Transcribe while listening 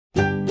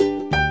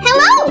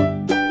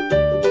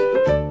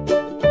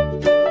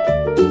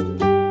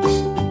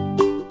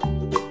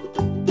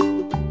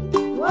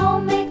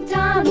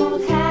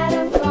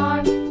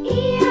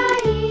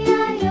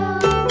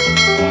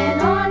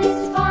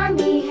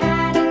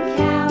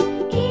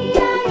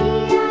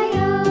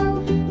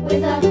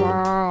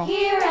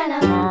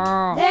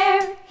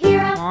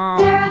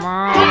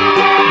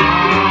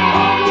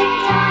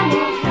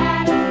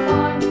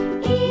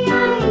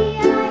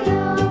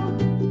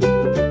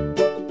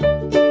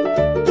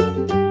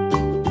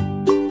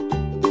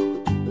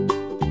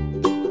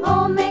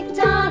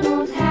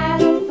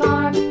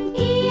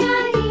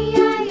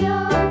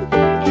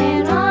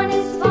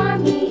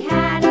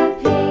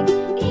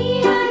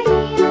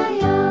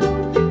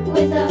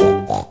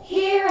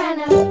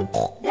and a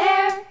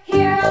there,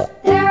 here,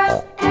 up, there,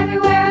 up,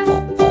 everywhere.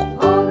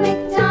 Old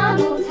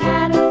MacDonald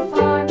had a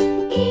farm,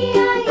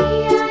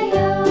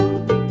 E-I-E-I-O.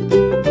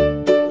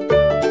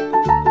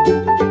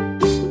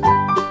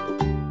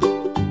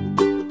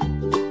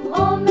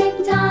 Old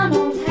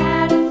MacDonald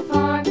had a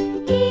farm,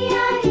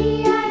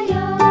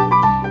 E-I-E-I-O.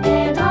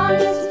 And on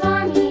his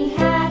farm he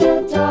had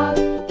a dog,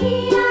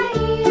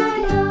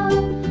 E-I-E-I-O.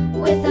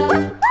 With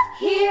a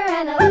here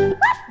and a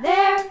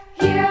there,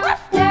 here, up,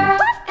 there,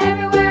 up,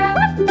 everywhere.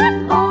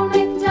 Old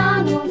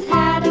MacDonald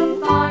had a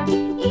farm,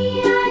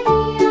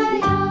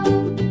 E-I-E-I-O.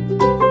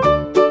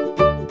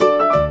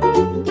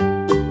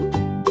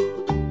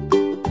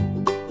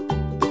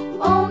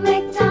 Old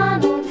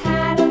MacDonald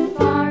had a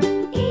farm,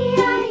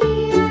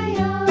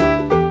 E-I-E-I-O.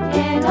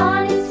 And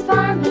on his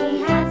farm he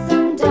had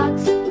some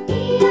ducks,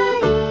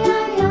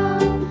 E-I-E-I-O.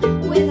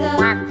 With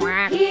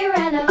a here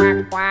and a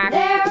there,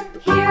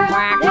 here,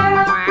 up, there,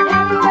 up,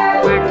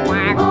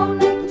 everywhere. Old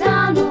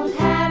MacDonald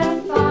had a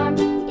farm,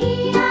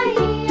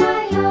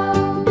 E-I-E-I-O.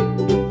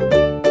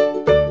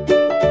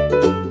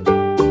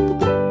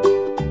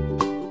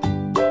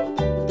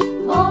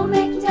 Old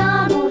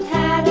MacDonald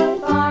had a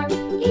farm,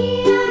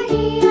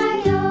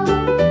 E-I-E-I-O.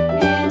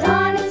 And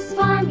on his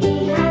farm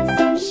he had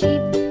some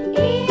sheep,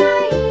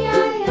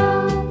 E-I-E-I-O.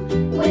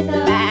 With a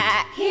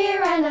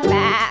here and a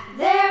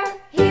there,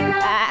 here,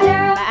 up,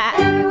 there, up,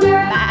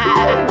 everywhere.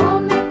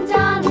 Old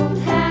MacDonald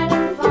had a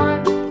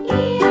farm,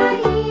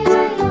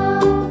 E-I-E-I-O.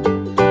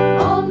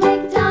 Old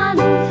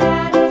MacDonald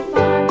had a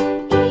farm,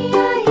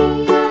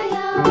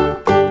 E-I-E-I-O.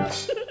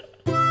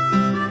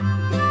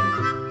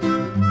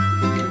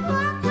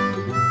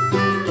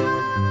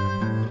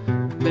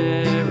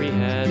 Mary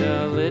had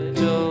a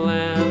little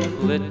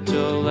lamb,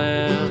 little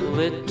lamb,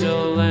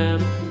 little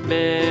lamb.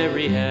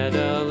 Mary had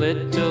a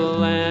little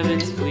lamb,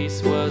 its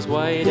fleece was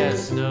white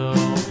as snow,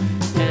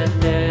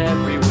 and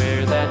every